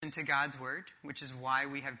into God's Word, which is why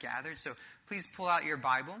we have gathered. So please pull out your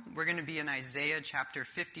Bible. We're going to be in Isaiah chapter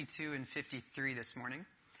 52 and 53 this morning.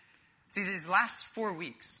 See, these last 4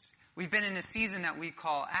 weeks, we've been in a season that we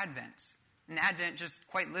call Advent. And Advent just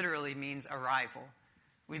quite literally means arrival.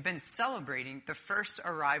 We've been celebrating the first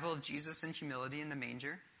arrival of Jesus in humility in the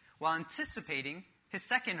manger, while anticipating his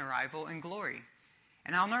second arrival in glory.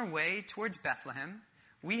 And on our way towards Bethlehem,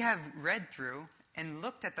 we have read through and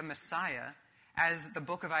looked at the Messiah as the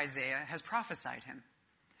book of Isaiah has prophesied him.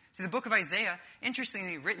 See, the book of Isaiah,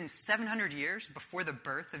 interestingly written 700 years before the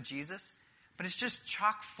birth of Jesus, but it's just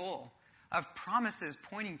chock full of promises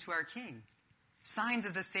pointing to our King, signs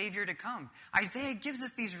of the Savior to come. Isaiah gives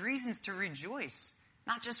us these reasons to rejoice,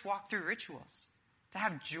 not just walk through rituals, to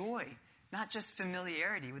have joy, not just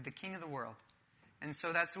familiarity with the King of the world. And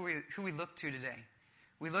so that's who we look to today.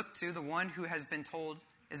 We look to the one who has been told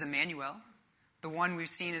is Emmanuel, the one we've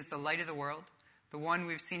seen as the light of the world, the one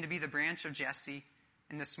we've seen to be the branch of Jesse,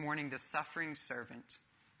 and this morning the suffering servant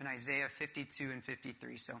in Isaiah 52 and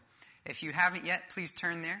 53. So if you haven't yet, please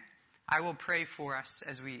turn there. I will pray for us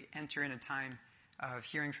as we enter in a time of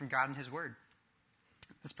hearing from God and his word.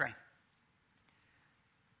 Let's pray.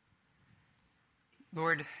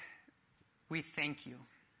 Lord, we thank you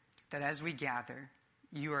that as we gather,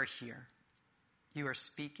 you are here. You are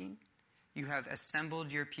speaking. You have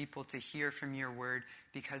assembled your people to hear from your word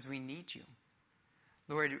because we need you.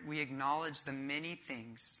 Lord, we acknowledge the many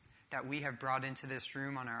things that we have brought into this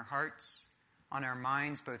room on our hearts, on our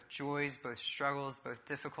minds, both joys, both struggles, both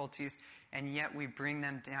difficulties, and yet we bring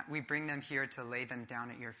them down, we bring them here to lay them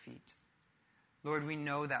down at your feet. Lord, we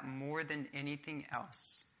know that more than anything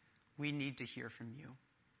else, we need to hear from you.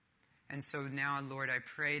 And so now, Lord, I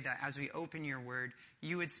pray that as we open your word,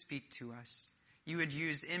 you would speak to us. You would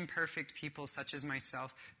use imperfect people such as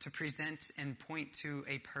myself to present and point to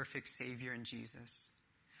a perfect Savior in Jesus.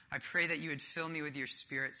 I pray that you would fill me with your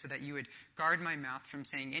Spirit so that you would guard my mouth from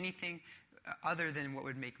saying anything other than what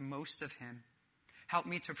would make most of him. Help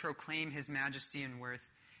me to proclaim his majesty and worth,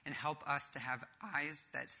 and help us to have eyes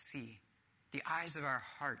that see, the eyes of our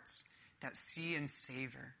hearts that see and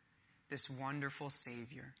savor this wonderful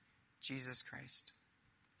Savior, Jesus Christ.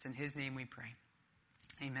 It's in his name we pray.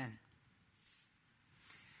 Amen.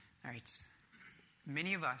 All right.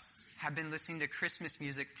 Many of us have been listening to Christmas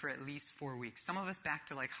music for at least 4 weeks. Some of us back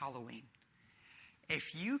to like Halloween.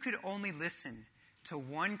 If you could only listen to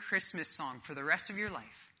one Christmas song for the rest of your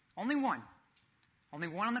life, only one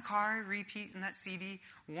on the car, repeat in that CD,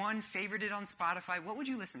 one favorited on Spotify, what would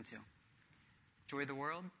you listen to? Joy of the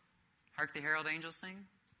World? Hark the Herald Angels Sing?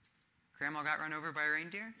 Grandma Got Run Over by a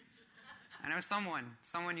Reindeer? I know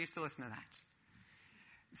someone used to listen to that.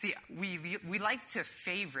 See, we like to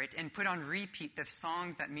favorite and put on repeat the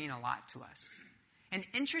songs that mean a lot to us. And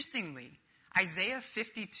interestingly, Isaiah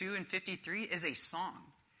 52 and 53 is a song.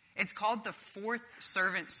 It's called the Fourth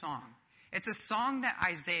Servant Song. It's a song that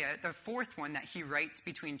Isaiah, the fourth one that he writes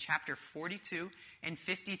between chapter 42 and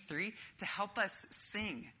 53 to help us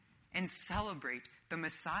sing and celebrate the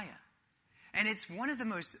Messiah. And it's one of the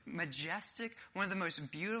most majestic, one of the most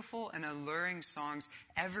beautiful and alluring songs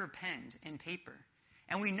ever penned in paper.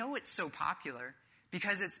 And we know it's so popular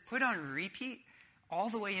because it's put on repeat all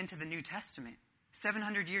the way into the New Testament,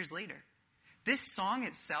 700 years later. This song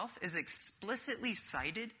itself is explicitly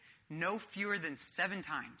cited no fewer than 7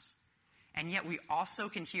 times. And yet we also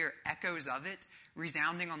can hear echoes of it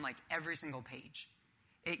resounding on like every single page.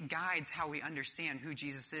 It guides how we understand who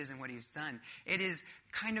Jesus is and what he's done. It is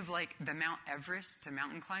kind of like the Mount Everest to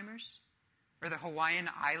mountain climbers, or the Hawaiian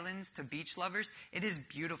Islands to beach lovers. It is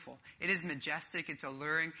beautiful. It is majestic. It's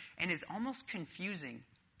alluring. And it's almost confusing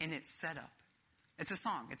in its setup. It's a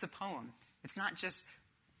song. It's a poem. It's not just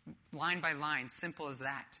line by line, simple as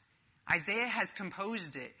that. Isaiah has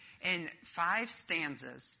composed it in 5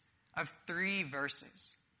 stanzas of 3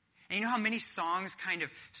 verses. And you know how many songs kind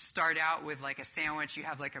of start out with like a sandwich? You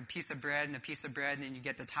have like a piece of bread and a piece of bread, and then you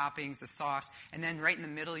get the toppings, the sauce, and then right in the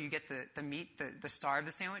middle you get the meat, the star of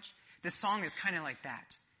the sandwich. This song is kind of like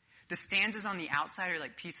that. The stanzas on the outside are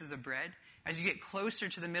like pieces of bread. As you get closer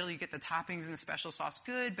to the middle, you get the toppings and the special sauce.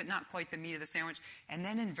 Good, but not quite the meat of the sandwich. And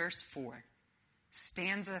then in verse 4,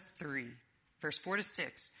 stanza 3, verse 4 to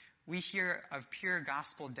 6, we hear of pure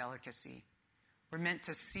gospel delicacy. We're meant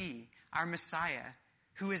to see our Messiah,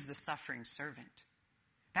 who is the suffering servant.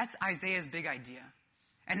 That's Isaiah's big idea.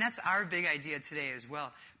 And that's our big idea today as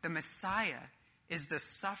well. The Messiah is the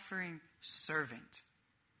suffering servant.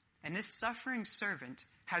 And this suffering servant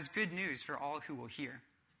has good news for all who will hear.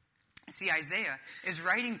 See, Isaiah is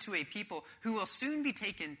writing to a people who will soon be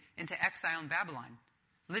taken into exile in Babylon,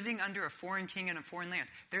 living under a foreign king in a foreign land.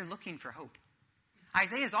 They're looking for hope.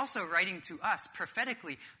 Isaiah is also writing to us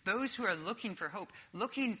prophetically, those who are looking for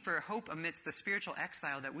hope amidst the spiritual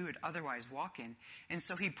exile that we would otherwise walk in. And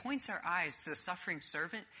so he points our eyes to the suffering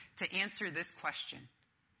servant to answer this question.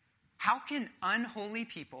 How can unholy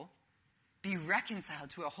people be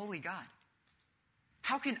reconciled to a holy God?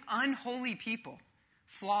 How can unholy people,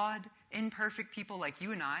 flawed, imperfect people like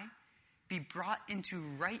you and I, be brought into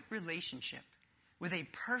right relationship with a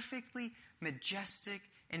perfectly majestic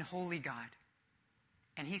and holy God?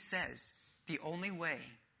 And he says, the only way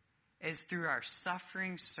is through our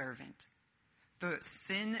suffering servant, the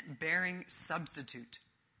sin-bearing substitute,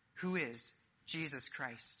 who is Jesus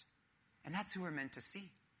Christ. And that's who we're meant to see.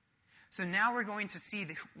 So now we're going to see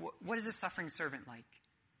what is a suffering servant like?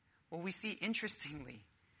 Well, we see, interestingly,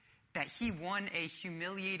 that he won a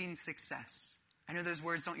humiliating success. I know those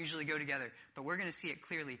words don't usually go together, but we're going to see it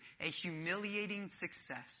clearly. A humiliating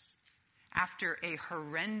success after a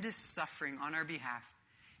horrendous suffering on our behalf.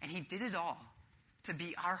 And he did it all to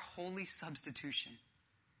be our holy substitution.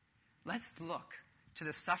 Let's look to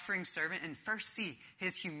the suffering servant and first see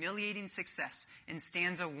his humiliating success in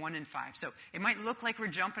stanza 1 and 5. So it might look like we're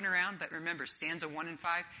jumping around, but remember, stanza 1 and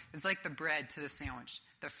 5 is like the bread to the sandwich,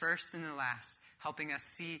 the first and the last, helping us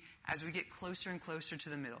see as we get closer and closer to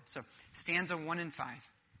the middle. So stanza 1 and 5,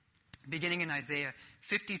 beginning in Isaiah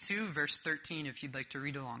 52, verse 13, if you'd like to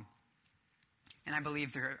read along. And I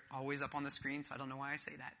believe they're always up on the screen, so I don't know why I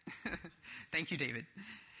say that. Thank you, David.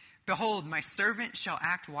 Behold, my servant shall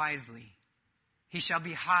act wisely. He shall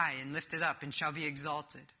be high and lifted up and shall be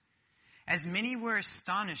exalted. As many were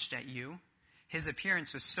astonished at you, his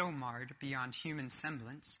appearance was so marred beyond human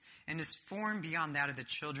semblance, and his form beyond that of the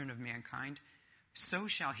children of mankind, so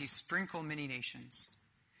shall he sprinkle many nations.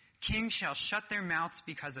 Kings shall shut their mouths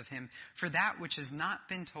because of him, for that which has not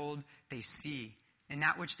been told they see, and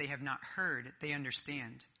that which they have not heard, they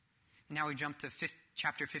understand. And now we jump to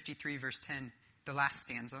chapter 53, verse 10, the last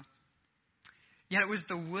stanza. Yet it was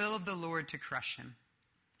the will of the Lord to crush him.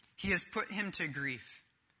 He has put him to grief.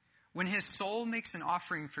 When his soul makes an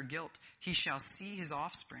offering for guilt, he shall see his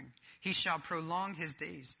offspring. He shall prolong his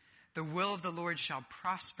days. The will of the Lord shall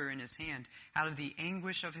prosper in his hand. Out of the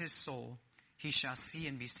anguish of his soul, he shall see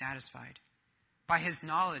and be satisfied. By his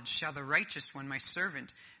knowledge shall the righteous one, my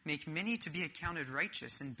servant, make many to be accounted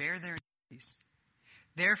righteous and bear their iniquities.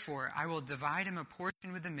 Therefore I will divide him a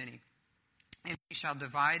portion with the many, and he shall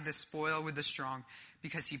divide the spoil with the strong,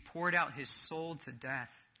 because he poured out his soul to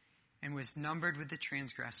death and was numbered with the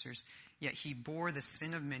transgressors. Yet he bore the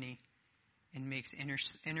sin of many and makes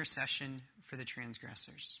intercession for the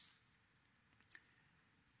transgressors.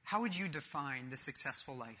 How would you define the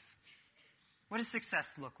successful life? What does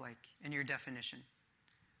success look like in your definition?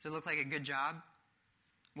 Does it look like a good job,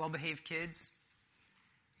 well-behaved kids,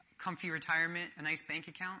 comfy retirement, a nice bank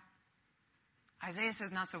account? Isaiah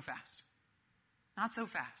says not so fast. Not so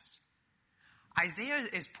fast. Isaiah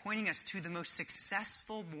is pointing us to the most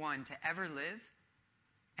successful one to ever live,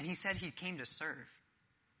 and he said he came to serve.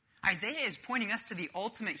 Isaiah is pointing us to the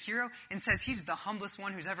ultimate hero and says he's the humblest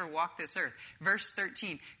one who's ever walked this earth. Verse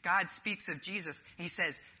 13, God speaks of Jesus, and he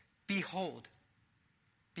says, behold,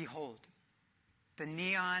 behold, the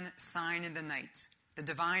neon sign in the night, the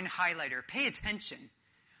divine highlighter. Pay attention.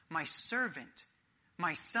 My servant,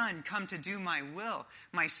 my son, come to do my will.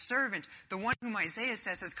 My servant, the one whom Isaiah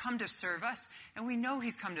says has come to serve us. And we know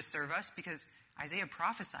he's come to serve us because Isaiah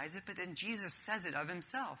prophesies it, but then Jesus says it of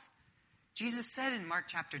himself. Jesus said in Mark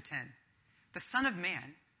chapter 10, the Son of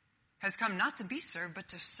Man has come not to be served, but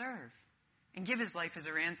to serve and give his life as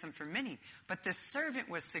a ransom for many. But the servant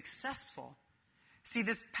was successful. See,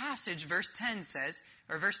 this passage, verse 10 says,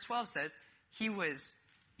 or verse 12 says, he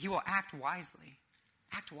will act wisely.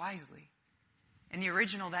 Act wisely. In the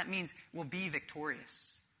original, that means will be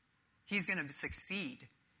victorious. He's going to succeed.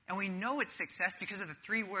 And we know it's success because of the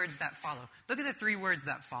three words that follow. Look at the three words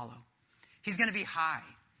that follow. He's going to be high,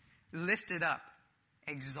 lifted up,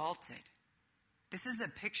 exalted. This is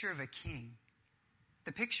a picture of a king.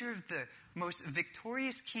 The picture of the most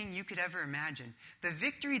victorious king you could ever imagine. The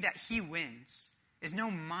victory that he wins is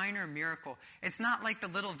no minor miracle. It's not like the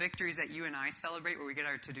little victories that you and I celebrate where we get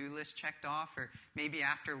our to-do list checked off, or maybe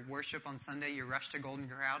after worship on Sunday you rush to Golden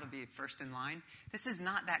Corral to be first in line. This is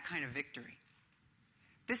not that kind of victory.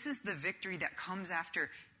 This is the victory that comes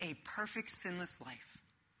after a perfect sinless life.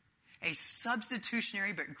 A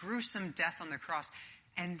substitutionary but gruesome death on the cross.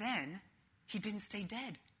 And then he didn't stay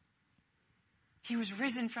dead. He was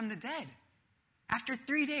risen from the dead. After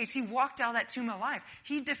 3 days, he walked out of that tomb alive.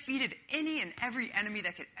 He defeated any and every enemy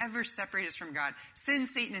that could ever separate us from God. Sin,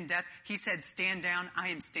 Satan, and death. He said, stand down, I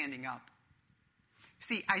am standing up.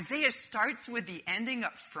 See, Isaiah starts with the ending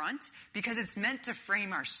up front because it's meant to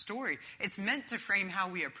frame our story. It's meant to frame how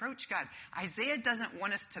we approach God. Isaiah doesn't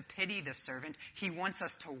want us to pity the servant. He wants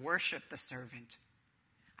us to worship the servant.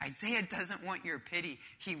 Isaiah doesn't want your pity.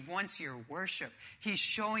 He wants your worship. He's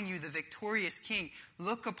showing you the victorious king.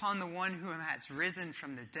 Look upon the one who has risen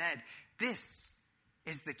from the dead. This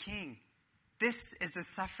is the king. This is the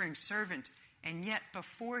suffering servant. And yet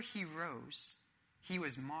before he rose, he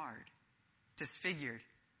was marred, disfigured,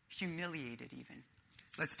 humiliated even.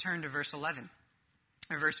 Let's turn to verse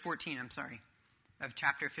 14, of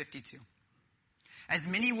chapter 52. As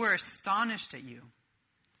many were astonished at you,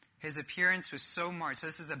 his appearance was so marred. So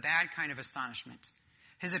this is a bad kind of astonishment.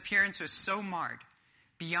 His appearance was so marred,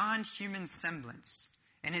 beyond human semblance,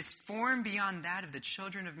 and his form beyond that of the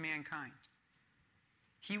children of mankind.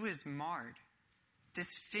 He was marred,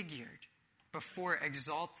 disfigured, before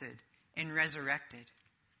exalted and resurrected.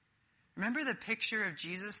 Remember the picture of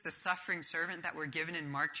Jesus, the suffering servant, that we're given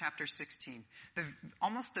in Mark chapter 16,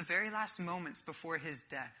 almost the very last moments before his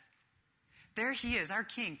death. There he is, our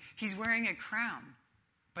king. He's wearing a crown,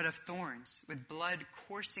 but of thorns, with blood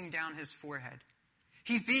coursing down his forehead.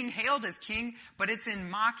 He's being hailed as king, but it's in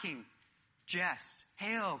mocking jest.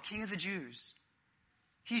 Hail, King of the Jews.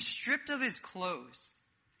 He's stripped of his clothes.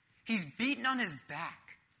 He's beaten on his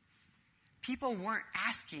back. People weren't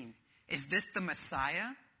asking, is this the Messiah?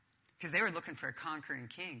 Because they were looking for a conquering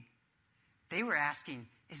king. They were asking,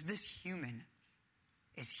 is this human?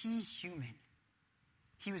 Is he human?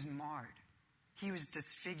 He was marred. He was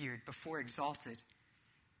disfigured before exalted.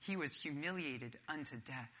 He was humiliated unto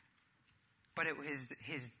death. But it was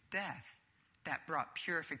his death that brought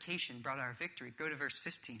purification, brought our victory. Go to verse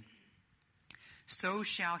 15. So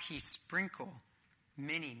shall he sprinkle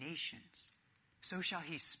many nations. So shall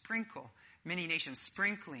he sprinkle many nations.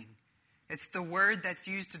 Sprinkling. It's the word that's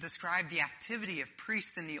used to describe the activity of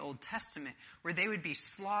priests in the Old Testament, where they would be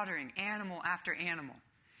slaughtering animal after animal.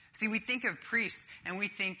 See, we think of priests, and we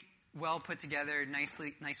think well put together, nice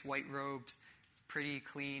white robes, pretty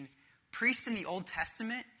clean. Priests in the Old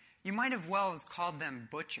Testament, you might have well called them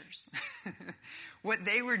butchers. What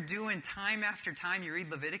they were doing time after time, you read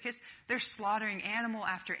Leviticus, they're slaughtering animal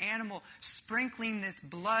after animal, sprinkling this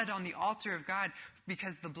blood on the altar of God,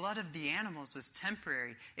 because the blood of the animals was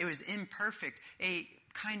temporary. It was imperfect, a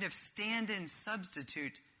kind of stand-in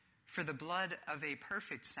substitute for the blood of a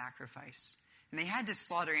perfect sacrifice. And they had to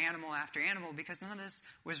slaughter animal after animal because none of this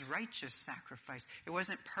was righteous sacrifice. It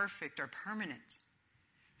wasn't perfect or permanent.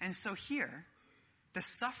 And so here, the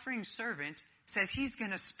suffering servant says he's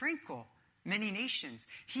going to sprinkle many nations.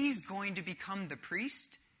 He's going to become the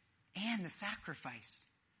priest and the sacrifice.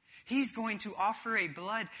 He's going to offer a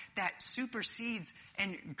blood that supersedes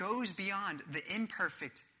and goes beyond the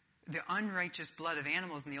imperfect, the unrighteous blood of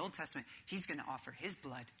animals in the Old Testament. He's going to offer his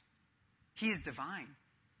blood. He is divine.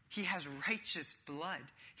 He has righteous blood.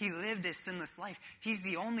 He lived a sinless life. He's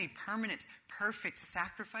the only permanent, perfect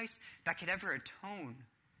sacrifice that could ever atone,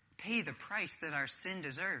 pay the price that our sin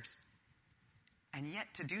deserves. And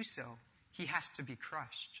yet to do so, he has to be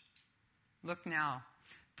crushed. Look now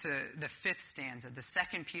to the fifth stanza, the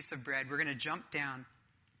second piece of bread. We're going to jump down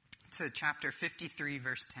to chapter 53,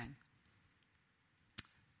 verse 10.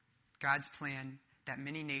 God's plan that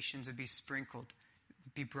many nations would be sprinkled,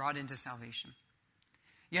 be brought into salvation.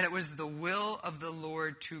 Yet it was the will of the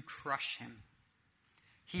Lord to crush him.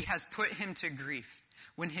 He has put him to grief.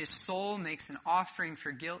 When his soul makes an offering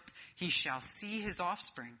for guilt, he shall see his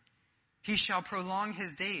offspring. He shall prolong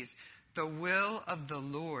his days. The will of the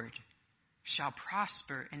Lord shall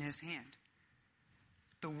prosper in his hand.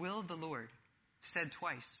 The will of the Lord, said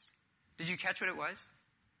twice. Did you catch what it was?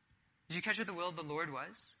 Did you catch what the will of the Lord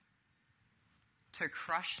was? To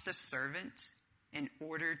crush the servant in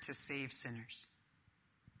order to save sinners.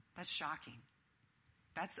 That's shocking.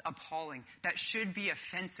 That's appalling. That should be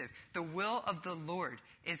offensive. The will of the Lord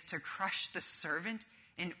is to crush the servant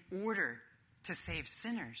in order to save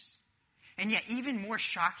sinners. And yet, even more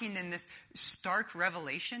shocking than this stark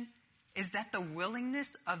revelation is that the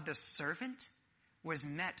willingness of the servant was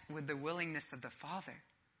met with the willingness of the Father.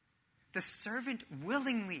 The servant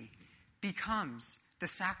willingly becomes the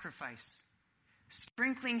sacrifice,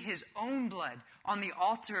 sprinkling his own blood on the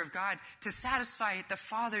altar of God to satisfy the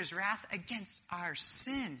Father's wrath against our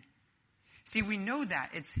sin. See, we know that.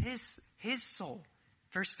 It's his soul.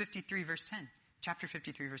 Verse 53, verse 10. Chapter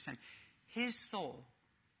 53, verse 10. His soul,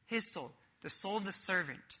 the soul of the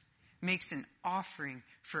servant, makes an offering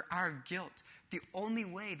for our guilt. The only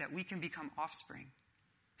way that we can become offspring.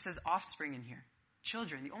 It says offspring in here.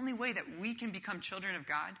 Children. The only way that we can become children of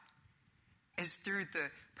God is through the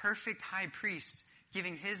perfect high priest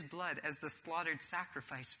giving his blood as the slaughtered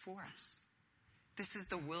sacrifice for us. This is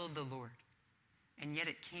the will of the Lord. And yet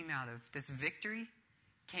this victory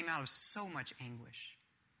came out of so much anguish,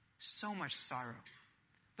 so much sorrow.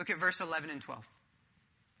 Look at verse 11 and 12.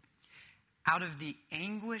 Out of the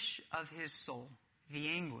anguish of his soul,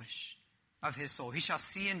 he shall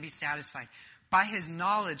see and be satisfied. By his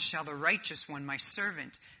knowledge shall the righteous one, my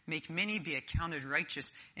servant, make many be accounted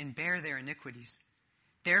righteous and bear their iniquities.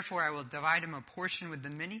 Therefore I will divide him a portion with the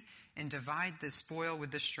many and divide the spoil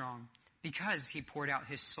with the strong, because he poured out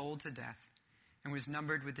his soul to death and was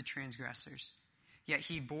numbered with the transgressors. Yet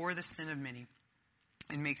he bore the sin of many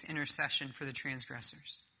and makes intercession for the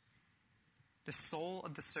transgressors. The soul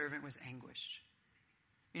of the servant was anguished.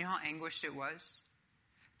 You know how anguished it was?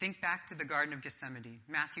 Think back to the Garden of Gethsemane,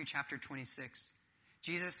 Matthew chapter 26.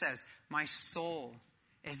 Jesus says, my soul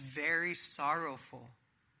is very sorrowful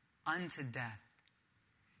unto death.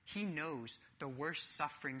 He knows the worst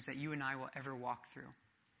sufferings that you and I will ever walk through.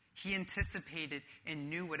 He anticipated and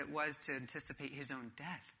knew what it was to anticipate his own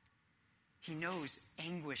death. He knows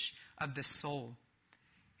anguish of the soul.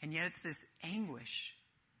 And yet it's this anguish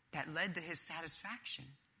that led to his satisfaction.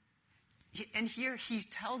 And here he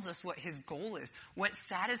tells us what his goal is. What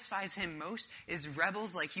satisfies him most is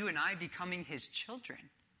rebels like you and I becoming his children.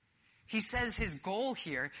 He says his goal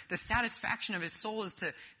here, the satisfaction of his soul, is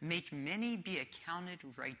to make many be accounted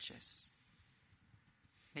righteous.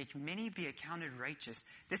 Make many be accounted righteous.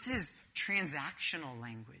 This is transactional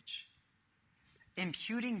language.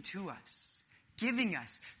 Imputing to us, giving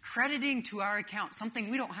us, crediting to our account something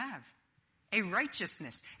we don't have. A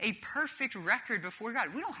righteousness, a perfect record before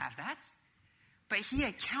God. We don't have that. But he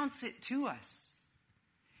accounts it to us.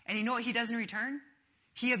 And you know what he does in return?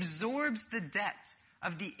 He absorbs the debt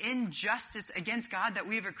of the injustice against God that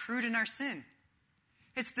we have accrued in our sin.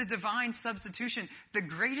 It's the divine substitution, the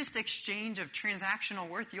greatest exchange of transactional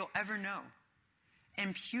worth you'll ever know.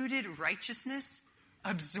 Imputed righteousness,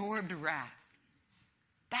 absorbed wrath.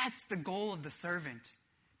 That's the goal of the servant.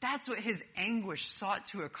 That's what his anguish sought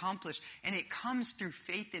to accomplish, and it comes through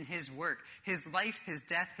faith in his work. His life, his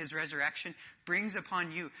death, his resurrection brings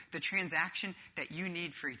upon you the transaction that you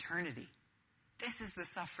need for eternity. This is the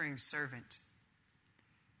suffering servant.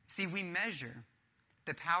 See, we measure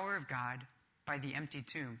the power of God by the empty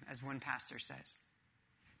tomb, as one pastor says.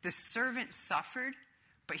 The servant suffered,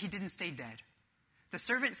 but he didn't stay dead. The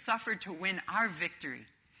servant suffered to win our victory.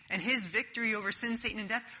 And his victory over sin, Satan, and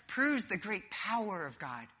death proves the great power of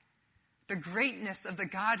God. The greatness of the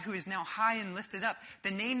God who is now high and lifted up.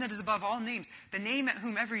 The name that is above all names. The name at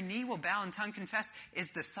whom every knee will bow and tongue confess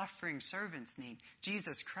is the suffering servant's name,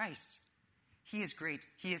 Jesus Christ. He is great.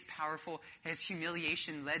 He is powerful. His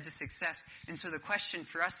humiliation led to success. And so the question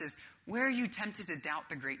for us is, where are you tempted to doubt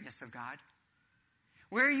the greatness of God?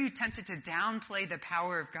 Where are you tempted to downplay the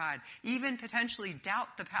power of God, even potentially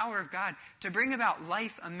doubt the power of God to bring about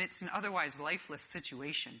life amidst an otherwise lifeless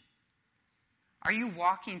situation? Are you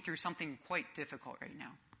walking through something quite difficult right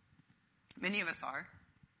now? Many of us are.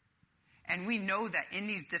 And we know that in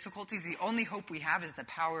these difficulties, the only hope we have is the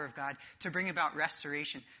power of God to bring about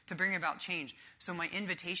restoration, to bring about change. So my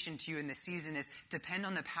invitation to you in this season is depend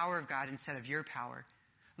on the power of God instead of your power.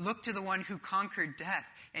 Look to the one who conquered death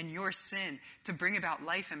and your sin to bring about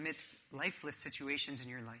life amidst lifeless situations in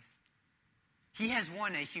your life. He has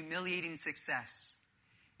won a humiliating success,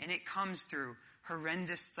 and it comes through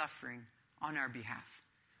horrendous suffering on our behalf.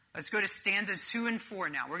 Let's go to stanza 2 and 4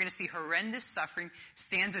 now. We're going to see horrendous suffering,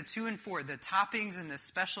 stanza 2 and 4, the toppings and the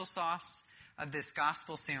special sauce of this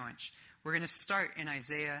gospel sandwich. We're going to start in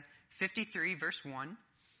Isaiah 53, verse 1,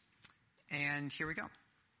 and here we go.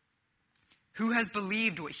 Who has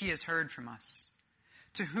believed what he has heard from us?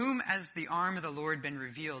 To whom has the arm of the Lord been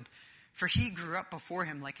revealed? For he grew up before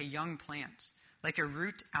him like a young plant, like a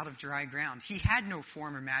root out of dry ground. He had no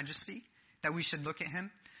form or majesty that we should look at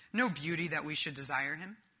him, no beauty that we should desire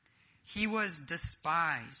him. He was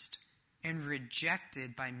despised and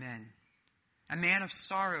rejected by men, a man of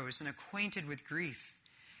sorrows and acquainted with grief.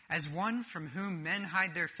 As one from whom men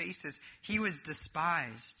hide their faces, he was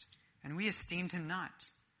despised, and we esteemed him not.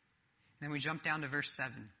 Then we jump down to verse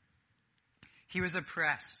 7. He was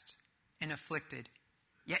oppressed and afflicted,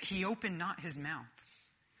 yet he opened not his mouth.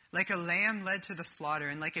 Like a lamb led to the slaughter,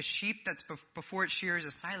 and like a sheep that's before its shearers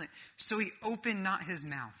is silent, so he opened not his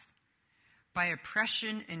mouth. By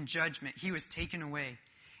oppression and judgment he was taken away.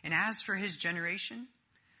 And as for his generation,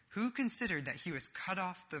 who considered that he was cut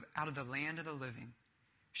off out of the land of the living,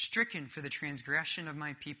 stricken for the transgression of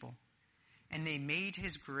my people? And they made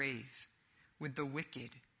his grave with the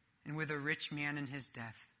wicked and with a rich man in his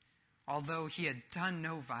death, although he had done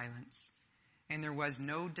no violence, and there was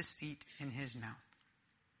no deceit in his mouth.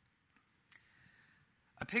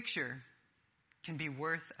 A picture can be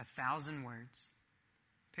worth 1,000 words.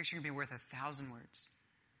 A picture can be worth 1,000 words.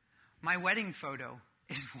 My wedding photo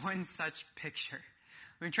is one such picture.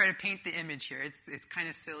 I'm going to try to paint the image here. It's kind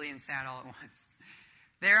of silly and sad all at once.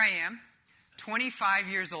 There I am, 25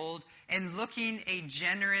 years old, and looking a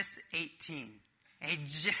generous 18. A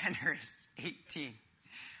generous 18.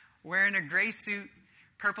 Wearing a gray suit,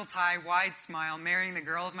 purple tie, wide smile, marrying the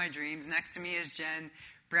girl of my dreams. Next to me is Jen,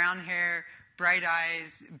 brown hair, bright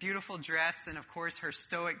eyes, beautiful dress, and of course her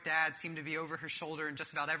stoic dad seemed to be over her shoulder in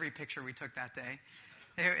just about every picture we took that day.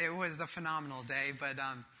 It was a phenomenal day, but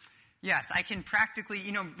yes, I can practically,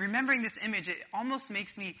 remembering this image, it almost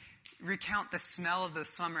makes me recount the smell of the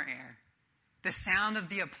summer air, the sound of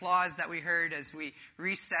the applause that we heard as we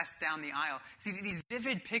recessed down the aisle. See, these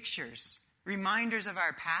vivid pictures, reminders of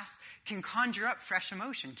our past, can conjure up fresh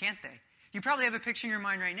emotion, can't they? You probably have a picture in your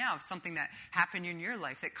mind right now of something that happened in your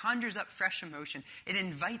life that conjures up fresh emotion. It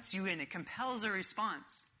invites you in. It compels a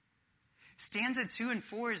response. Stanza 2 and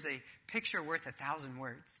 4 is a picture worth 1,000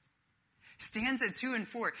 words. Stanza 2 and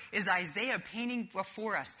 4 is Isaiah painting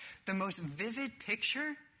before us the most vivid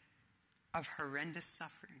picture of horrendous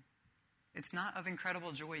suffering. It's not of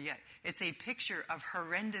incredible joy yet. It's a picture of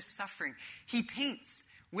horrendous suffering. He paints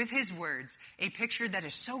with his words a picture that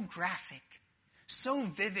is so graphic, so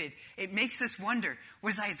vivid, it makes us wonder,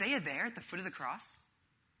 was Isaiah there at the foot of the cross?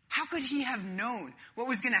 How could he have known what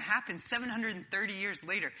was going to happen 730 years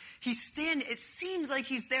later? It seems like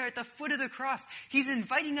he's there at the foot of the cross. He's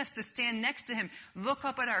inviting us to stand next to him, look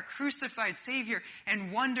up at our crucified Savior,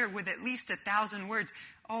 and wonder with at least 1,000 words,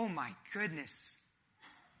 oh my goodness,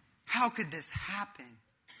 how could this happen?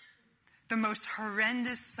 The most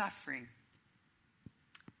horrendous suffering,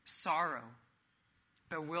 sorrow,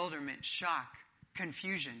 bewilderment, shock,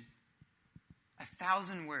 confusion.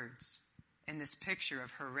 1,000 words in this picture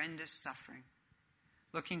of horrendous suffering.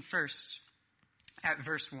 Looking first at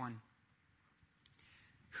verse 1.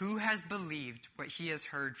 Who has believed what he has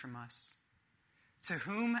heard from us? To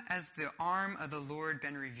whom has the arm of the Lord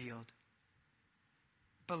been revealed?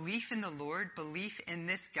 Belief in the Lord, belief in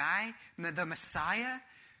this guy, the Messiah,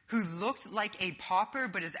 who looked like a pauper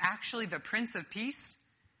but is actually the Prince of Peace,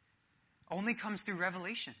 only comes through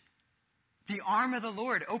revelation. The arm of the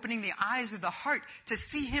Lord opening the eyes of the heart to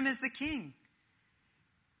see him as the king.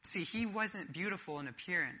 See, he wasn't beautiful in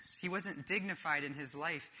appearance. He wasn't dignified in his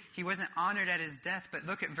life. He wasn't honored at his death. But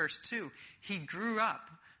look at verse 2. He grew up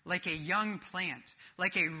like a young plant,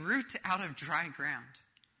 like a root out of dry ground.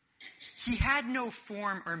 He had no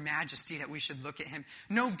form or majesty that we should look at him,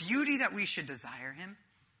 no beauty that we should desire him.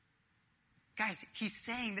 Guys, he's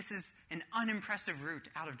saying this is an unimpressive root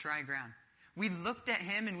out of dry ground. We looked at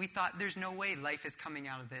him and we thought there's no way life is coming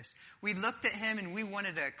out of this. We looked at him and we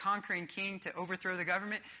wanted a conquering king to overthrow the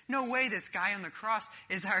government. No way this guy on the cross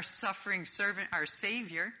is our suffering servant, our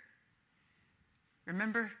Savior.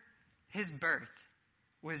 Remember, his birth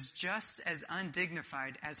was just as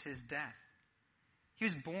undignified as his death. He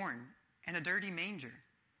was born in a dirty manger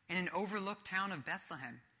in an overlooked town of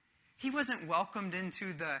Bethlehem. He wasn't welcomed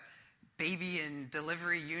into the baby and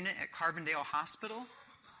delivery unit at Carbondale Hospital.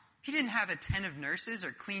 He didn't have a tent of nurses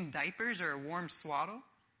or clean diapers or a warm swaddle.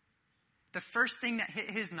 The first thing that hit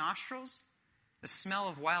his nostrils, the smell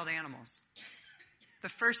of wild animals. The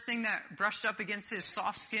first thing that brushed up against his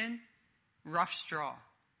soft skin, rough straw.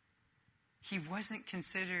 He wasn't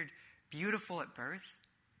considered beautiful at birth.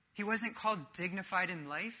 He wasn't called dignified in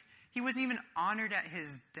life. He wasn't even honored at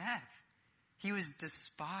his death. He was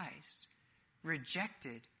despised,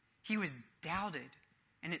 rejected. He was doubted,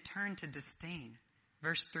 and it turned to disdain.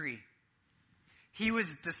 Verse 3. He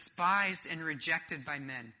was despised and rejected by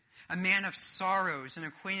men, a man of sorrows and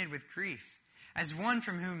acquainted with grief. As one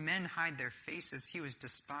from whom men hide their faces, he was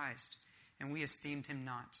despised, and we esteemed him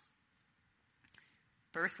not.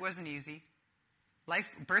 Birth wasn't easy.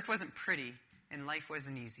 Birth wasn't pretty, and life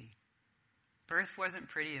wasn't easy. Birth wasn't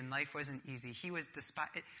pretty, and life wasn't easy. He was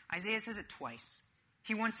despised. Isaiah says it twice.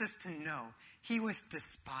 He wants us to know he was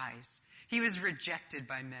despised. He was rejected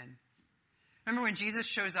by men. Remember when Jesus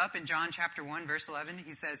shows up in John chapter 1, verse 11?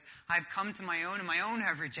 He says, I've come to my own, and my own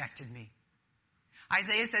have rejected me.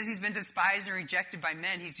 Isaiah says he's been despised and rejected by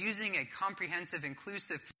men. He's using a comprehensive,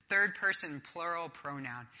 inclusive, third-person plural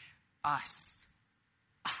pronoun. Us.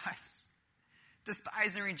 Us.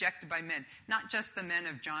 Despised and rejected by men. Not just the men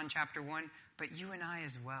of John chapter 1, but you and I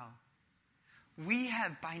as well. We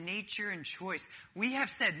have, by nature and choice, we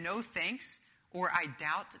have said no thanks, or I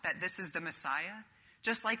doubt that this is the Messiah.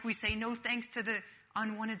 Just like we say no thanks to the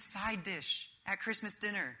unwanted side dish at Christmas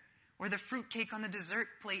dinner, or the fruitcake on the dessert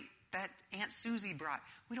plate that Aunt Susie brought.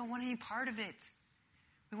 We don't want any part of it.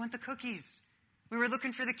 We want the cookies. We were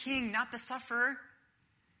looking for the king, not the sufferer.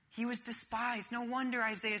 He was despised. No wonder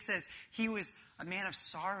Isaiah says he was a man of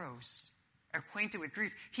sorrows, acquainted with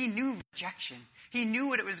grief. He knew rejection. He knew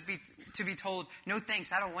what it was to be told, no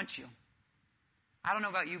thanks, I don't want you. I don't know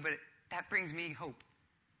about you, but that brings me hope.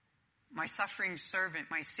 My suffering servant,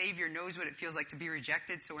 my Savior, knows what it feels like to be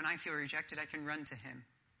rejected, so when I feel rejected, I can run to him.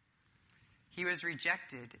 He was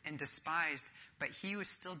rejected and despised, but he was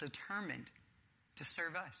still determined to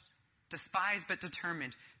serve us. Despised but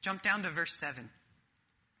determined. Jump down to verse 7.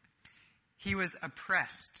 He was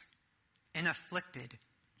oppressed and afflicted,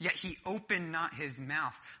 yet he opened not his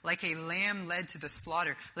mouth. Like a lamb led to the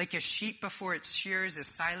slaughter, like a sheep before its shearers is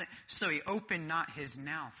silent, so he opened not his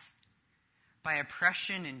mouth. By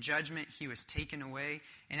oppression and judgment he was taken away.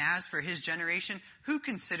 And as for his generation, who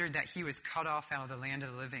considered that he was cut off out of the land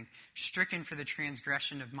of the living, stricken for the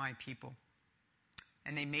transgression of my people?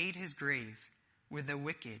 And they made his grave with the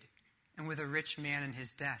wicked and with a rich man in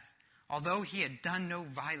his death, although he had done no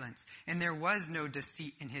violence, and there was no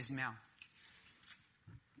deceit in his mouth.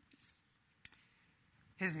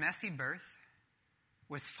 His messy birth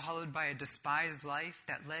was followed by a despised life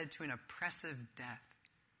that led to an oppressive death,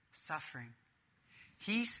 suffering.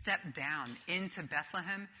 He stepped down into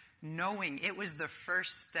Bethlehem knowing it was the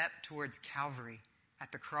first step towards Calvary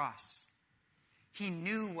at the cross. He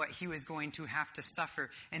knew what he was going to have to suffer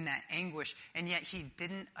in that anguish, and yet he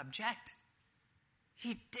didn't object.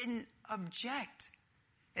 He didn't object.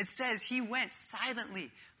 It says he went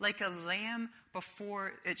silently like a lamb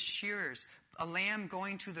before its shearers, a lamb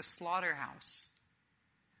going to the slaughterhouse.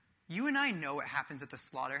 You and I know what happens at the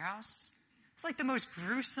slaughterhouse. It's like the most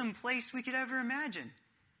gruesome place we could ever imagine.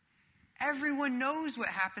 Everyone knows what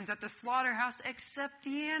happens at the slaughterhouse except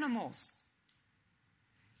the animals.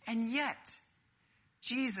 And yet,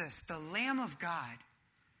 Jesus, the Lamb of God,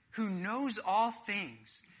 who knows all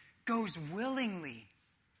things, goes willingly.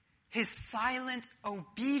 His silent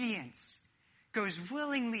obedience goes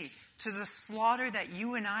willingly to the slaughter that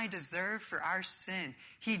you and I deserve for our sin.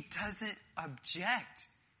 He doesn't object.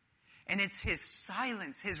 And it's his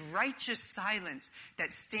silence, his righteous silence,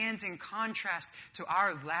 that stands in contrast to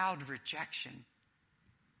our loud rejection.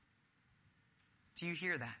 Do you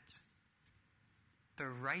hear that? The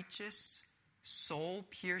righteous,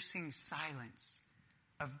 soul-piercing silence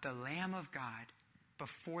of the Lamb of God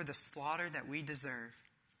before the slaughter that we deserve.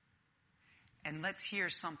 And let's hear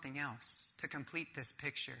something else to complete this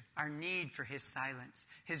picture. Our need for his silence,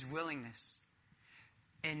 his willingness.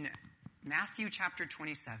 In Matthew chapter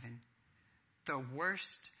 27, the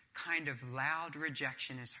worst kind of loud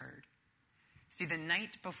rejection is heard. See, the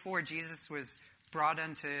night before Jesus was brought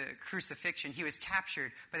unto crucifixion, he was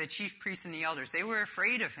captured by the chief priests and the elders. They were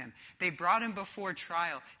afraid of him. They brought him before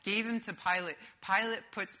trial, gave him to Pilate. Pilate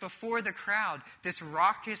puts before the crowd, this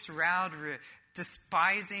raucous, loud,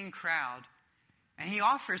 despising crowd, and he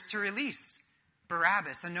offers to release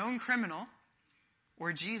Barabbas, a known criminal,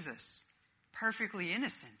 or Jesus, perfectly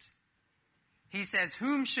innocent. He says,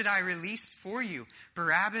 whom should I release for you,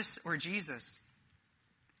 Barabbas or Jesus?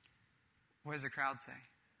 What does the crowd say?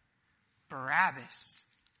 Barabbas.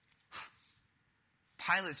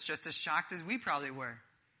 Pilate's just as shocked as we probably were.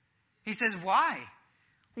 He says, why?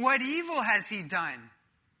 What evil has he done?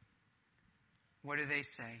 What do they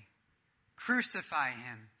say? Crucify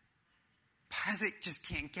him. Pilate just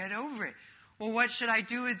can't get over it. Well, what should I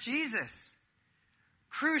do with Jesus?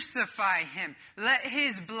 Crucify him. Let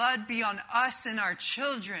his blood be on us and our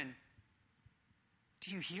children.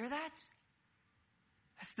 Do you hear that?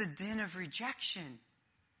 That's the din of rejection.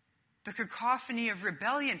 The cacophony of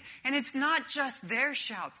rebellion. And it's not just their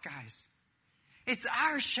shouts, guys. It's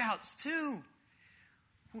our shouts too.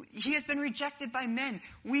 He has been rejected by men.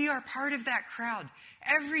 We are part of that crowd.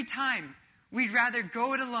 Every time we'd rather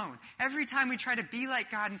go it alone. Every time we try to be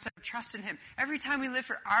like God instead of trust in him. Every time we live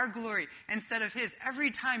for our glory instead of his.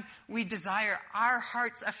 Every time we desire our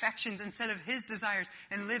heart's affections instead of his desires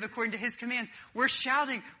and live according to his commands. We're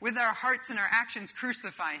shouting with our hearts and our actions,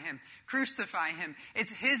 crucify him, crucify him.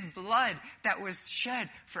 It's his blood that was shed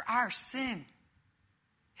for our sin.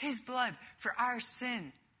 His blood for our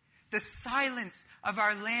sin. The silence of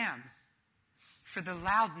our Lamb for the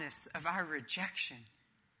loudness of our rejection.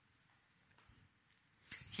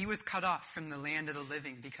 He was cut off from the land of the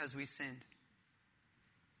living because we sinned.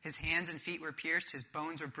 His hands and feet were pierced. His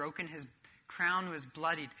bones were broken. His crown was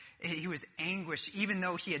bloodied. He was anguished, even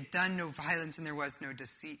though he had done no violence and there was no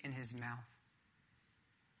deceit in his mouth.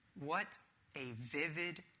 What a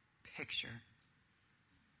vivid picture.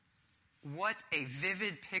 What a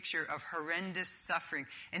vivid picture of horrendous suffering.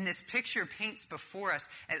 And this picture paints before us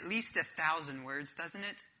at least 1,000 words, doesn't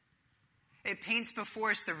it? It paints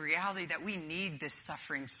before us the reality that we need this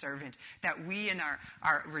suffering servant, that we in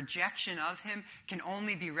our rejection of him can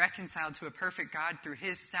only be reconciled to a perfect God through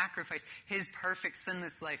his sacrifice, his perfect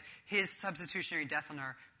sinless life, his substitutionary death on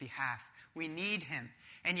our behalf. We need him.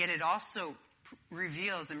 And yet it also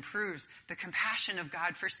reveals and proves the compassion of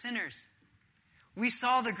God for sinners. We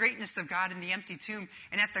saw the greatness of God in the empty tomb,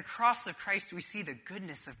 and at the cross of Christ we see the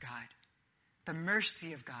goodness of God, the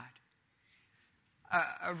mercy of God.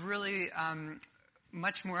 A really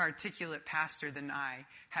much more articulate pastor than I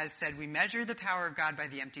has said, we measure the power of God by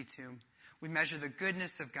the empty tomb. We measure the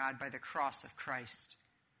goodness of God by the cross of Christ.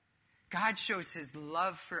 God shows his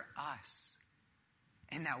love for us,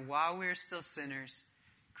 and that while we are still sinners,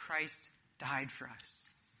 Christ died for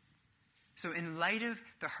us. So in light of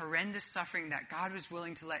the horrendous suffering that God was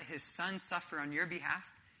willing to let his son suffer on your behalf,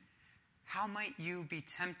 how might you be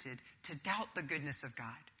tempted to doubt the goodness of God?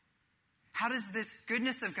 How does this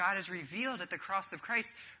goodness of God as revealed at the cross of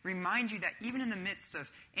Christ remind you that even in the midst of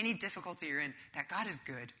any difficulty you're in, that God is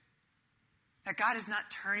good? That God is not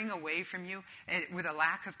turning away from you with a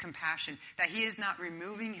lack of compassion. That he is not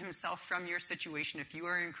removing himself from your situation if you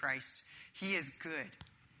are in Christ. He is good.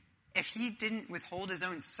 If he didn't withhold his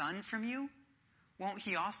own son from you, won't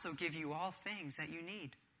he also give you all things that you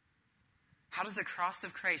need? How does the cross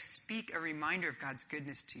of Christ speak a reminder of God's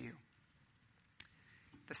goodness to you?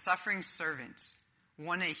 The suffering servant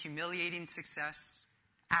won a humiliating success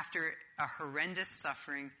after a horrendous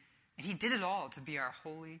suffering, and he did it all to be our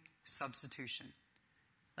holy substitution.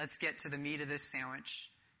 Let's get to the meat of this sandwich.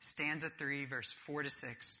 Stanza 3, verse 4 to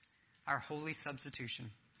 6. Our holy substitution.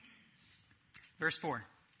 Verse 4.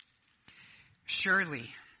 Surely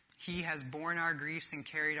he has borne our griefs and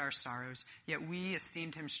carried our sorrows, yet we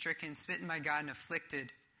esteemed him stricken, smitten by God, and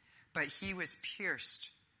afflicted. But he was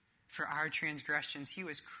pierced for our transgressions. He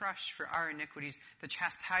was crushed for our iniquities. The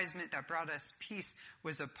chastisement that brought us peace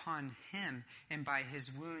was upon him, and by his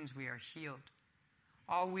wounds we are healed.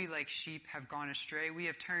 All we like sheep have gone astray. We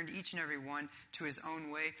have turned each and every one to his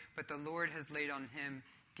own way, but the Lord has laid on him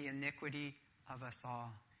the iniquity of us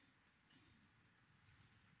all.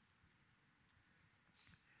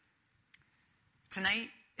 Tonight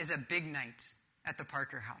is a big night at the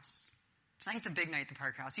Parker House. Tonight's a big night at the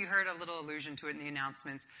Parker House. You heard a little allusion to it in the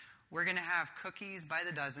announcements. We're going to have cookies by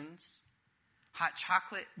the dozens, hot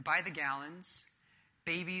chocolate by the gallons,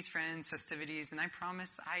 babies, friends, festivities, and I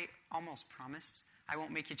almost promise, I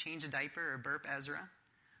won't make you change a diaper or burp Ezra.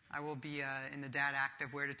 I will be in the dad act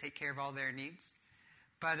of where to take care of all their needs.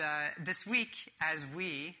 But this week, as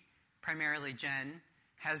we, primarily Jen,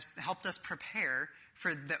 has helped us prepare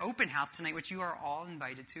for the open house tonight, which you are all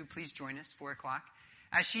invited to. Please join us, 4 o'clock.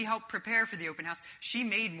 As she helped prepare for the open house, she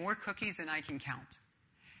made more cookies than I can count.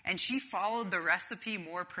 And she followed the recipe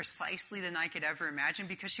more precisely than I could ever imagine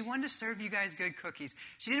because she wanted to serve you guys good cookies.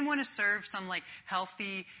 She didn't want to serve some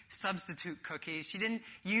healthy substitute cookies. She didn't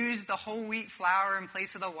use the whole wheat flour in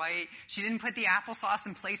place of the white. She didn't put the applesauce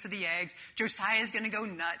in place of the eggs. Josiah is going to go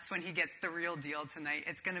nuts when he gets the real deal tonight.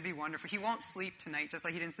 It's going to be wonderful. He won't sleep tonight just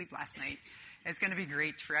like he didn't sleep last night. It's going to be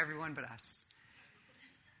great for everyone but us.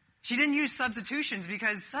 She didn't use substitutions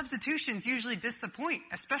because substitutions usually disappoint,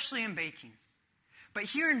 especially in baking. But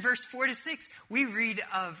here in verse 4 to 6, we read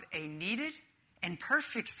of a needed and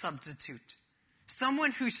perfect substitute.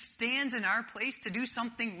 Someone who stands in our place to do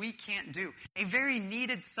something we can't do. A very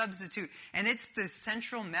needed substitute. And it's the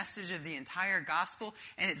central message of the entire gospel,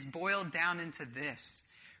 and it's boiled down into this.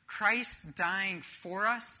 Christ dying for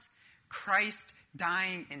us, Christ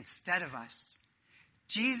dying instead of us.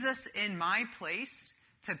 Jesus in my place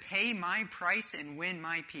to pay my price and win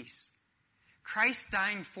my peace. Christ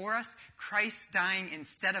dying for us, Christ dying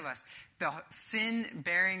instead of us. The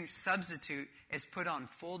sin-bearing substitute is put on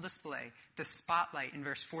full display, the spotlight in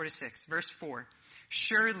verse 4 to 6. Verse 4,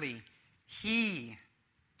 surely he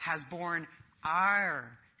has borne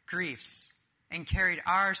our griefs and carried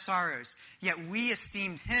our sorrows, yet we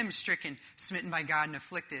esteemed him stricken, smitten by God, and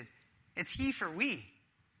afflicted. It's he for we.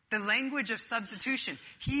 The language of substitution.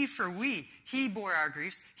 He for we. He bore our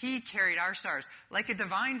griefs. He carried our sorrows. Like a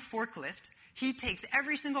divine forklift, he takes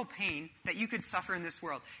every single pain that you could suffer in this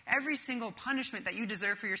world, every single punishment that you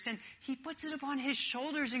deserve for your sin, he puts it upon his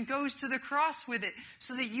shoulders and goes to the cross with it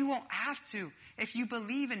so that you won't have to if you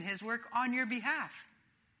believe in his work on your behalf.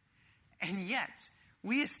 And yet,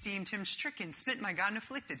 we esteemed him stricken, smitten by God, and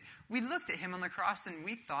afflicted. We looked at him on the cross and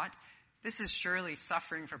we thought, this is surely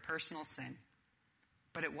suffering for personal sin.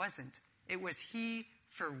 But it wasn't. It was he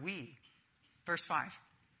for we. Verse 5.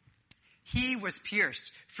 He was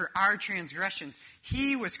pierced for our transgressions.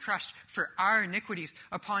 He was crushed for our iniquities.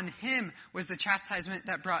 Upon him was the chastisement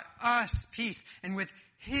that brought us peace. And with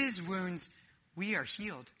his wounds, we are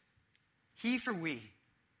healed. He for we,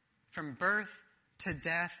 from birth to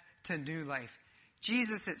death to new life.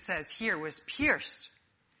 Jesus, it says here, was pierced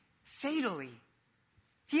fatally.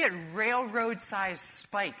 He had railroad-sized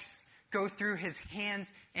spikes go through his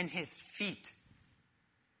hands and his feet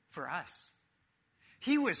for us.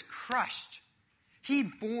 He was crushed. He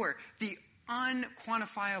bore the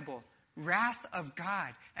unquantifiable wrath of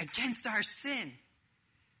God against our sin.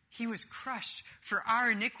 He was crushed for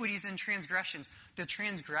our iniquities and transgressions. The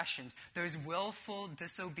transgressions, those willful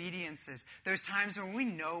disobediences, those times when we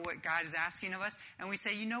know what God is asking of us and we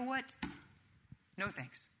say, you know what? No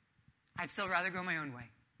thanks. I'd still rather go my own way.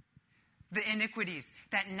 The iniquities,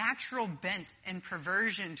 that natural bent and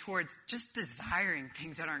perversion towards just desiring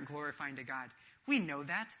things that aren't glorifying to God. We know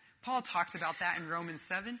that. Paul talks about that in Romans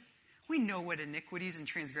 7. We know what iniquities and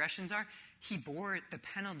transgressions are. He bore the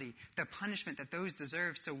penalty, the punishment that those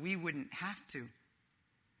deserve so we wouldn't have to.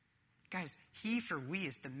 Guys, he for we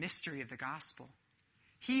is the mystery of the gospel.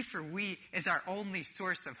 He for we is our only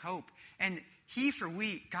source of hope. And he for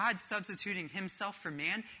we, God substituting himself for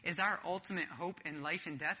man, is our ultimate hope in life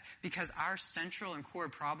and death because our central and core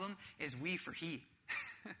problem is we for he.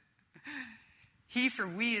 He for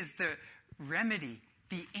we is the remedy,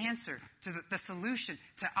 the answer, to the solution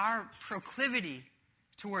to our proclivity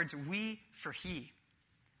towards we for he.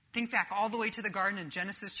 Think back all the way to the garden in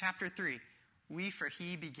Genesis chapter 3. We for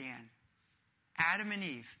he began. Adam and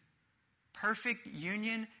Eve. Perfect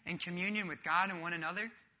union and communion with God and one another.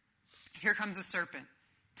 Here comes a serpent,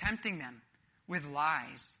 tempting them with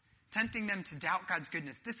lies, tempting them to doubt God's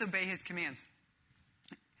goodness, disobey his commands.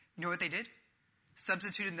 You know what they did?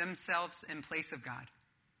 Substituted themselves in place of God.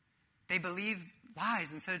 They believed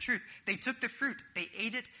lies instead of truth. They took the fruit. They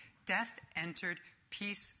ate it. Death entered.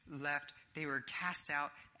 Peace left. They were cast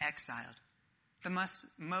out, exiled. The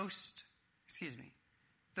most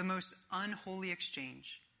unholy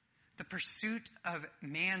exchange. The pursuit of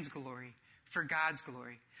man's glory for God's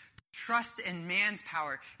glory. Trust in man's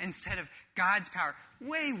power instead of God's power.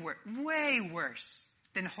 Way worse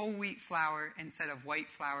than whole wheat flour instead of white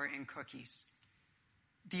flour and cookies.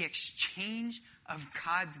 The exchange of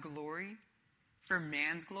God's glory for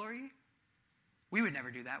man's glory? We would never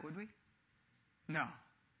do that, would we? No.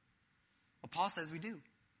 Well, Paul says we do.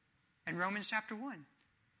 In Romans chapter 1.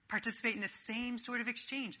 Participate in the same sort of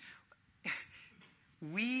exchange.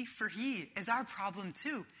 We for he is our problem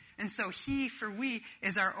too. And so he for we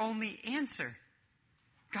is our only answer.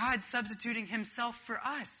 God substituting himself for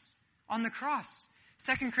us on the cross.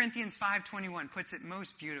 2 Corinthians 5:21 puts it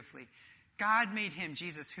most beautifully. God made him,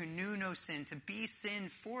 Jesus, who knew no sin, to be sin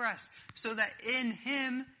for us, so that in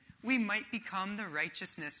him we might become the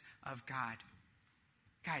righteousness of God.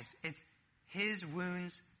 Guys, it's his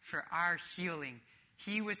wounds for our healing.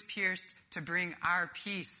 He was pierced to bring our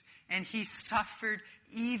peace, and he suffered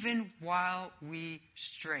even while we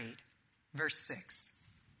strayed. Verse 6.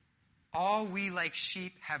 All we like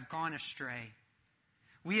sheep have gone astray.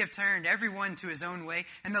 We have turned everyone to his own way,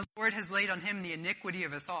 and the Lord has laid on him the iniquity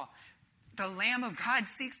of us all. The Lamb of God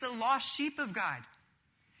seeks the lost sheep of God.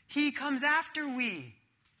 He comes after we.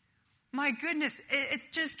 My goodness, it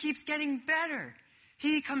just keeps getting better.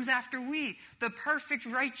 He comes after we. The perfect,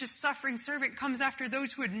 righteous, suffering servant comes after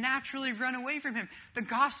those who would naturally run away from him. The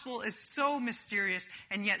gospel is so mysterious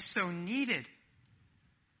and yet so needed.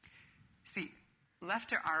 See, left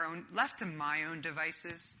to my own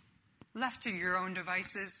devices, left to your own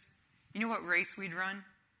devices, you know what race we'd run?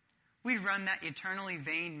 We'd run that eternally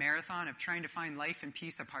vain marathon of trying to find life and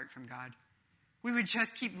peace apart from God. We would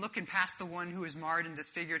just keep looking past the one who is marred and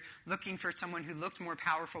disfigured, looking for someone who looked more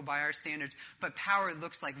powerful by our standards. But power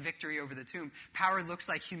looks like victory over the tomb. Power looks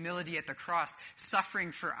like humility at the cross,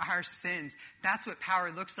 suffering for our sins. That's what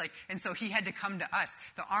power looks like. And so he had to come to us.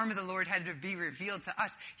 The arm of the Lord had to be revealed to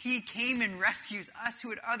us. He came and rescues us who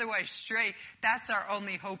would otherwise stray. That's our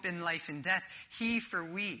only hope in life and death. He for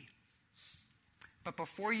we. But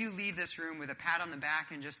before you leave this room with a pat on the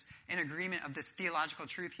back and just an agreement of this theological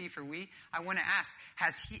truth, he for we, I want to ask,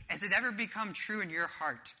 has it ever become true in your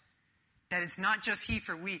heart that it's not just he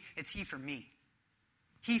for we, it's he for me?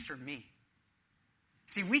 He for me.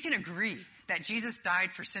 See, we can agree that Jesus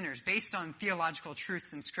died for sinners based on theological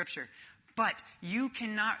truths in Scripture, but you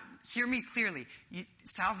cannot, hear me clearly,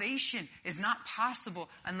 salvation is not possible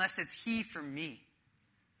unless it's he for me.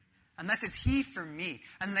 Unless it's he for me.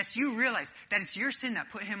 Unless you realize that it's your sin that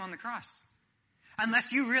put him on the cross.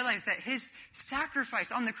 unless you realize that his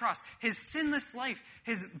sacrifice on the cross, his sinless life,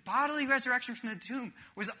 his bodily resurrection from the tomb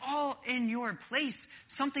was all in your place.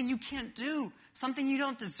 Something you can't do, something you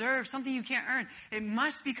don't deserve, something you can't earn. It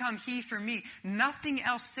must become he for me. Nothing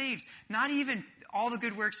else saves, not even all the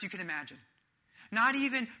good works you could imagine. Not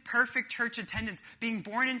even perfect church attendance, being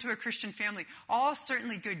born into a Christian family. All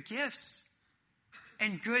certainly good gifts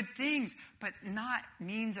and good things, but not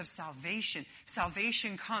means of salvation.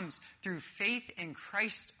 Salvation comes through faith in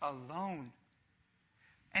Christ alone.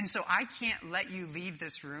 And so I can't let you leave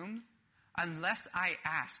this room unless I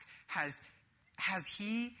ask, has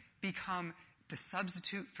he become the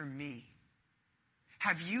substitute for me?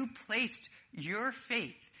 Have you placed your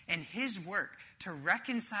faith in his work to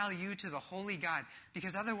reconcile you to the holy God?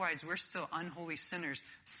 Because otherwise we're still unholy sinners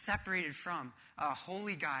separated from a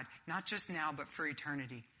holy God, not just now, but for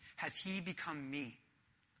eternity. Has he become me?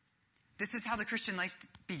 This is how the Christian life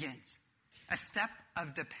begins. A step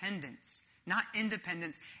of dependence, not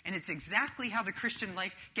independence. And it's exactly how the Christian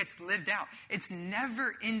life gets lived out. It's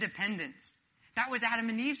never independence. That was Adam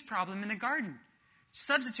and Eve's problem in the garden.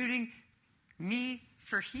 Substituting me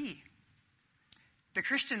for he. The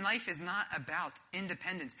Christian life is not about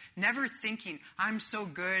independence. Never thinking, I'm so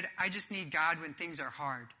good, I just need God when things are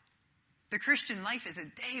hard. The Christian life is a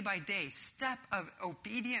day-by-day step of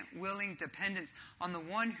obedient, willing dependence on the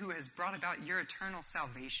one who has brought about your eternal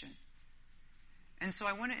salvation. And so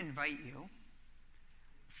I want to invite you,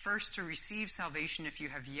 first, to receive salvation if you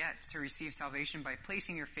have yet to receive salvation by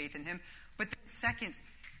placing your faith in him. But then second,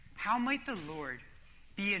 how might the Lord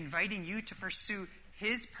be inviting you to pursue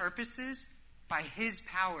his purposes by his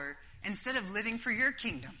power instead of living for your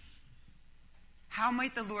kingdom? How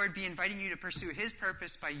might the Lord be inviting you to pursue his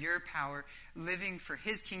purpose by your power, living for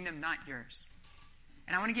his kingdom, not yours?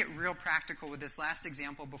 And I want to get real practical with this last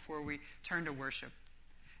example before we turn to worship.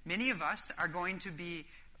 Many of us are going to be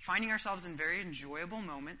finding ourselves in very enjoyable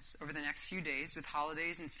moments over the next few days with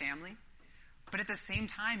holidays and family. But at the same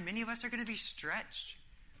time, many of us are going to be stretched.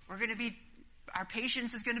 Our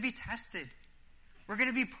patience is going to be tested. We're going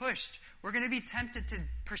to be pushed. We're going to be tempted to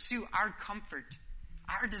pursue our comfort,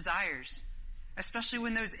 our desires, especially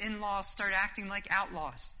when those in-laws start acting like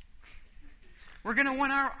outlaws. We're going to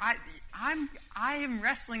want I am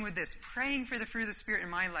wrestling with this, praying for the fruit of the Spirit in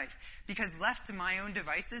my life, because left to my own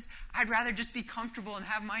devices, I'd rather just be comfortable and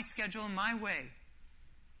have my schedule in my way.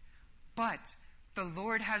 But the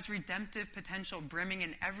Lord has redemptive potential brimming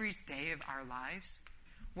in every day of our lives.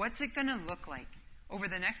 What's it going to look like over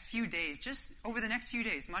the next few days, just over the next few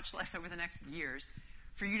days, much less over the next years,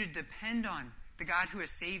 for you to depend on the God who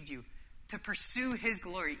has saved you, to pursue his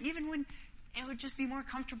glory, even when it would just be more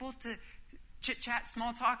comfortable to chit-chat,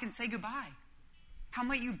 small talk, and say goodbye? How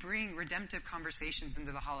might you bring redemptive conversations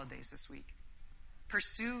into the holidays this week?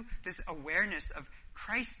 Pursue this awareness of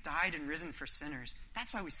Christ died and risen for sinners.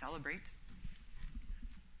 That's why we celebrate.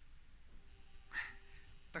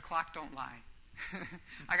 The clock don't lie.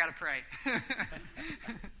 I got to pray.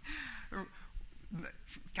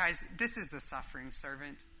 Guys, this is the suffering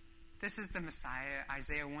servant. This is the Messiah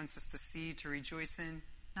Isaiah wants us to see, to rejoice in,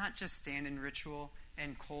 not just stand in ritual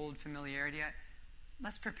and cold familiarity.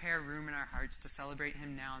 Let's prepare room in our hearts to celebrate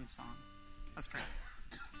him now in song. Let's pray.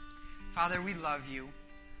 Father, we love you.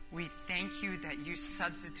 We thank you that you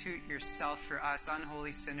substitute yourself for us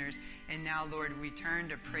unholy sinners. And now, Lord, we turn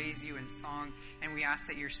to praise you in song, and we ask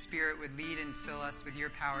that your Spirit would lead and fill us with your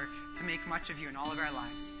power to make much of you in all of our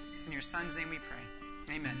lives. It's in your Son's name we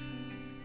pray. Amen.